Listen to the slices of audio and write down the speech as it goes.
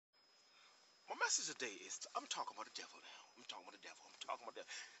message today is I'm talking about the devil now. I'm talking about the devil. I'm talking about the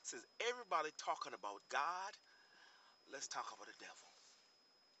devil. Since everybody talking about God, let's talk about the devil.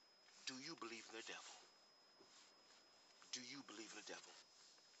 Do you believe in the devil? Do you believe in the devil?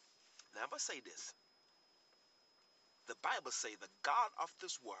 Now I'm gonna say this. The Bible say the God of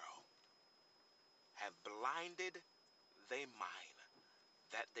this world have blinded their mind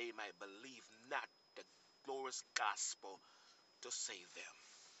that they might believe not the glorious gospel to save them.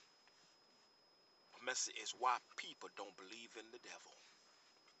 The message is why people don't believe in the devil.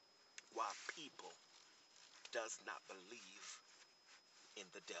 Why people does not believe in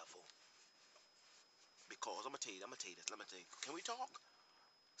the devil. Because I'm gonna tell you this. Let me tell you. Can we talk?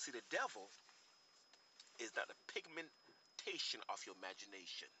 See, the devil is not a pigmentation of your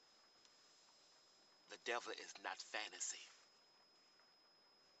imagination. The devil is not fantasy.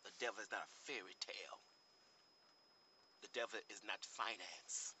 The devil is not a fairy tale. The devil is not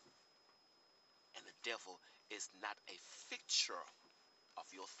finance. And the devil is not a picture of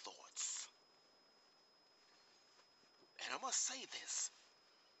your thoughts. And I must say this.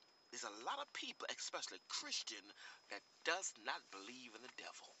 There's a lot of people, especially Christian, that does not believe in the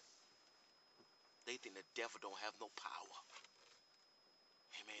devil. They think the devil don't have no power.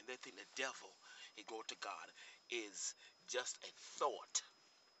 Amen. They think the devil, glory to God, is just a thought.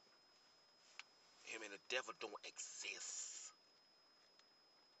 Amen. The devil don't exist.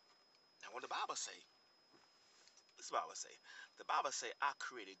 Now, what the Bible say? This is what the Bible say. The Bible say, I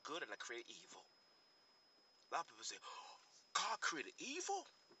created good and I created evil. A lot of people say, oh, God created evil?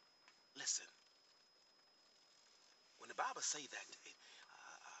 Listen. When the Bible say that,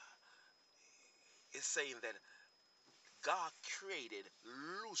 it's saying that God created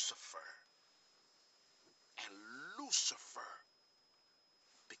Lucifer. And Lucifer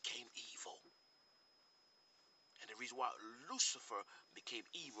became evil. And the reason why Lucifer became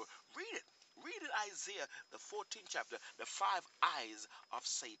evil, read it. Read it, Isaiah, the 14th chapter, the 5 eyes of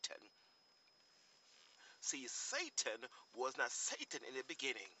Satan. See, Satan was not Satan in the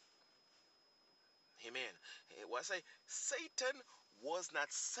beginning. Amen. What I say, Satan was not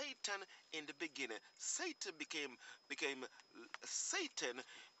Satan in the beginning. Satan became Satan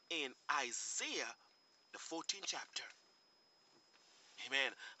in Isaiah, the 14th chapter.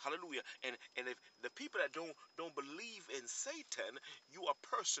 Amen. Hallelujah. And if the people that don't believe in Satan, you a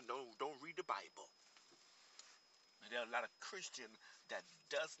person don't read the Bible. And there are a lot of Christians that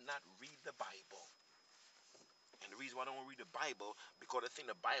does not read the Bible. And the reason why I don't read the Bible, because they think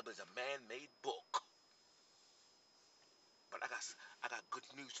the Bible is a man-made book. But I got good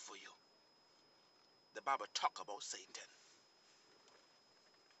news for you. The Bible talk about Satan.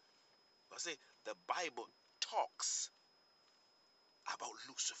 But see, the Bible talks about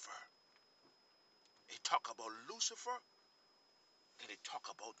Lucifer. They talk about Lucifer, then they talk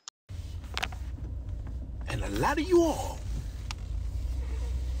about. And a lot of you all,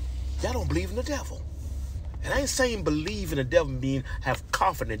 y'all don't believe in the devil. And I ain't saying believe in the devil mean have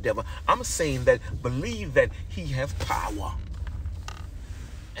confidence in the devil. I'm saying that believe that he has power.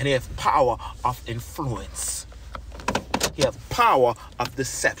 And he has power of influence. He has power of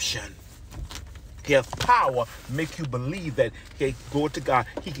deception. He has power to make you believe that, hey, glory to God,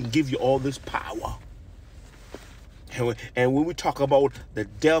 he can give you all this power. And when we talk about the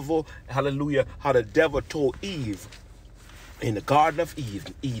devil, hallelujah, how the devil told Eve in the Garden of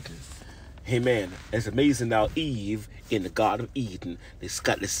Eden. Amen. It's amazing now Eve in the Garden of Eden, they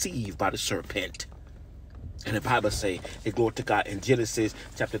got deceived by the serpent. And the Bible say, it glory to God in Genesis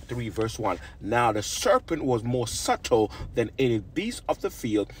chapter 3 verse 1. Now the serpent was more subtle than any beast of the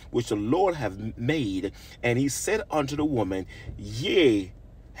field which the Lord hath made. And he said unto the woman, Yea,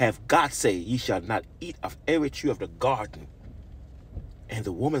 have God say, ye shall not eat of every tree of the garden. And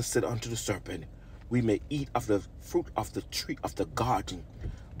the woman said unto the serpent, We may eat of the fruit of the tree of the garden,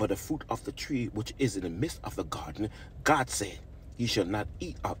 but the fruit of the tree which is in the midst of the garden, God said, Ye shall not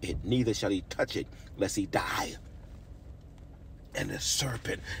eat of it, neither shall he touch it, lest he die. And the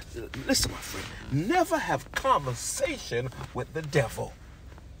serpent, listen, my friend, never have conversation with the devil.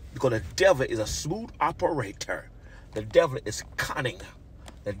 Because the devil is a smooth operator. The devil is cunning.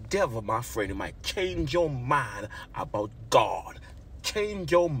 The devil, my friend, might change your mind about God.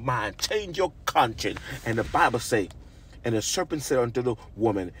 Change your mind, change your conscience. And the Bible say, and the serpent said unto the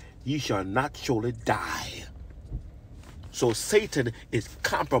woman, Ye shall not surely die. So Satan is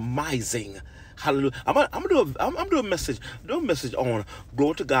compromising. Hallelujah. I'm gonna do a message. Do a message on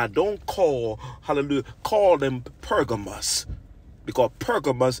glory to God. Don't call, hallelujah, call them Pergamos. Because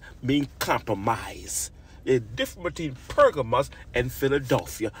Pergamos means compromise. There's a difference between Pergamos and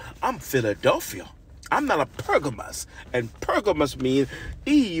Philadelphia. I'm Philadelphia. I'm not a Pergamos. And Pergamos means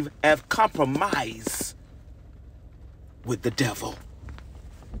Eve have compromised with the devil.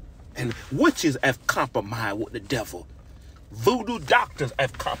 And witches have compromised with the devil. Voodoo doctors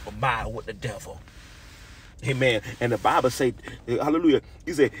have compromised with the devil. Amen. And the Bible say, hallelujah,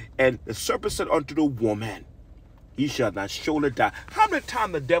 he said, and the serpent said unto the woman, ye shall not surely die. How many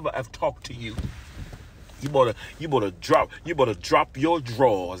times the devil have talked to you? You better drop your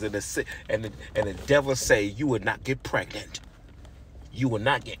drawers, and the devil say you will not get pregnant. You will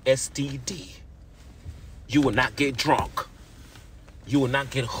not get STD. You will not get drunk. You will not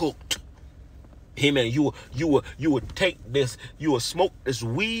get hooked. Amen. You will take this, you will smoke this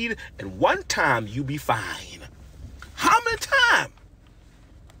weed, and one time you be fine. How many times?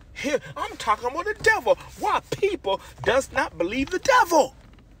 Here, I'm talking about the devil. Why people does not believe the devil?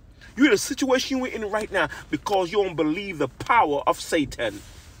 You're in a situation you're in right now because you don't believe the power of Satan.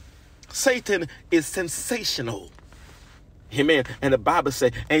 Satan is sensational. Amen. And the Bible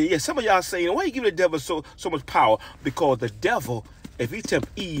says, and yeah, some of y'all saying, why you give the devil so much power? Because the devil, if he tempt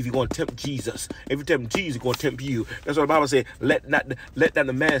Eve, he's going to tempt Jesus. If he tempt Jesus, he's going to tempt you. That's what the Bible says. Let not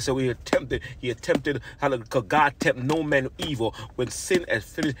the man say he attempted, because God tempt no man evil. When sin is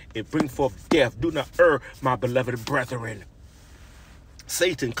finished, it bring forth death. Do not err, my beloved brethren.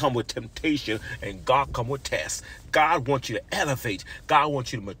 Satan come with temptation and God come with tests. God wants you to elevate. God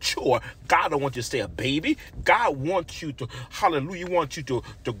wants you to mature. God don't want you to stay a baby. God wants you to, hallelujah, wants you to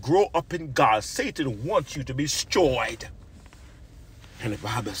grow up in God. Satan wants you to be destroyed. And the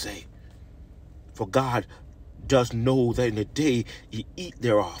Bible say, for God does know that in the day ye eat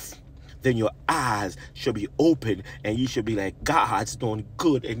thereof, then your eyes shall be open and you shall be like gods, knowing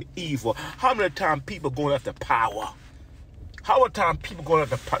good and evil. How many times people going after power? How much time people go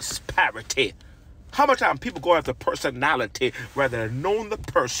after prosperity? How much time people go after personality rather than knowing the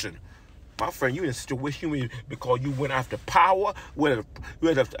person? My friend, you in a situation because you went after power, went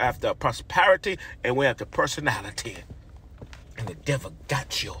after prosperity, and went after personality. And the devil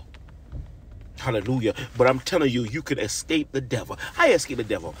got you. Hallelujah. But I'm telling you, you can escape the devil. How you escape the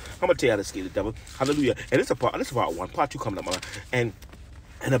devil? I'm going to tell you how to escape the devil. Hallelujah. And this is part one. Part two coming up. And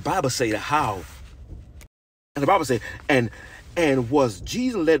the Bible say that how. And the Bible says, and was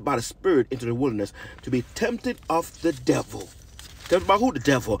Jesus led by the Spirit into the wilderness to be tempted of the devil. Tempted by who? The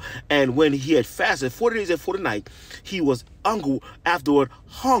devil. And when he had fasted 40 days and 40 nights, he was afterward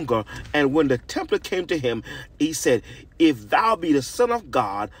hunger. And when the tempter came to him, he said, if thou be the Son of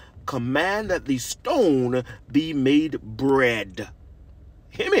God, command that the stone be made bread.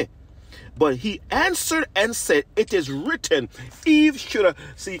 Hear me? But he answered and said, it is written. Eve should have.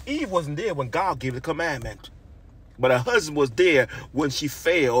 See, Eve wasn't there when God gave the commandment. But her husband was there when she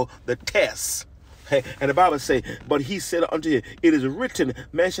failed the test. Hey, and the Bible says, but he said unto him, it is written,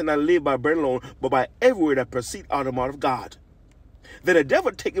 man shall not live by bread alone, but by every word that proceed out of the mouth of God. Then the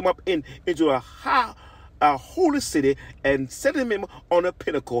devil take him up into a holy city and set him on a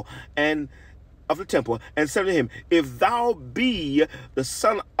pinnacle and of the temple, and said to him, if thou be the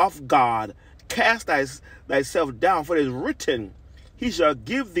Son of God, cast thyself down, for it is written, he shall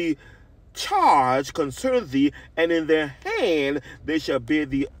give thee charge concerning thee, and in their hand they shall bear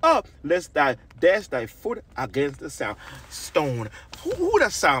thee up, lest thou dash thy foot against the stone. Who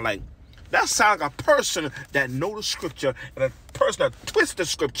that sound like? That sounds like a person that know the scripture and a person that twists the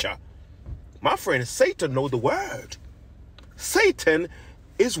scripture. My friend, Satan know the word. Satan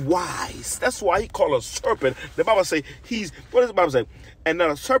is wise. That's why he called a serpent. The Bible say what does the Bible say? And now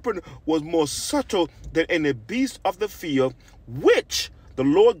the serpent was more subtle than any beast of the field, which the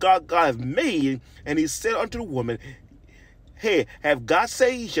Lord God hath made. And he said unto the woman, hey, have God said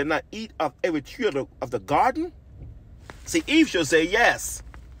ye shall not eat of every tree of the garden? See, Eve should say yes.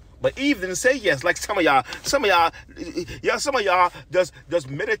 But Eve didn't say yes, like some of y'all just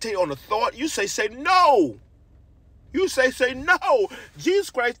meditate on the thought. You say no. You say no. Jesus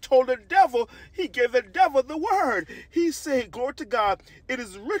Christ told the devil, he gave the devil the word. He said, glory to God, it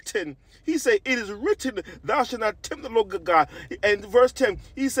is written. He said, it is written, thou shalt not tempt the Lord God. And verse 10,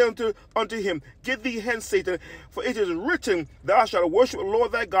 he said unto him, get thee hence, Satan, for it is written, thou shalt worship the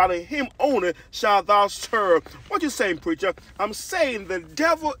Lord thy God, and him only shalt thou serve. What you saying, preacher? I'm saying the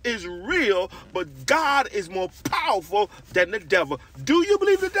devil is real, but God is more powerful than the devil. Do you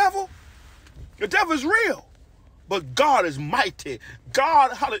believe the devil? The devil is real. But God is mighty.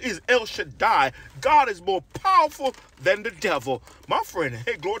 God is El Shaddai. God is more powerful than the devil. My friend,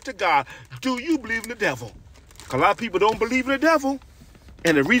 hey, glory to God. Do you believe in the devil? A lot of people don't believe in the devil.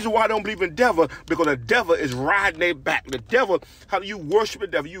 And the reason why I don't believe in the devil, because the devil is riding their back. The devil, how do you worship the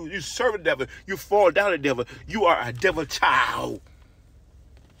devil? You serve the devil. You fall down to the devil. You are a devil child.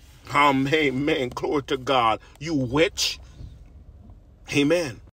 Amen. Glory to God. You witch. Amen.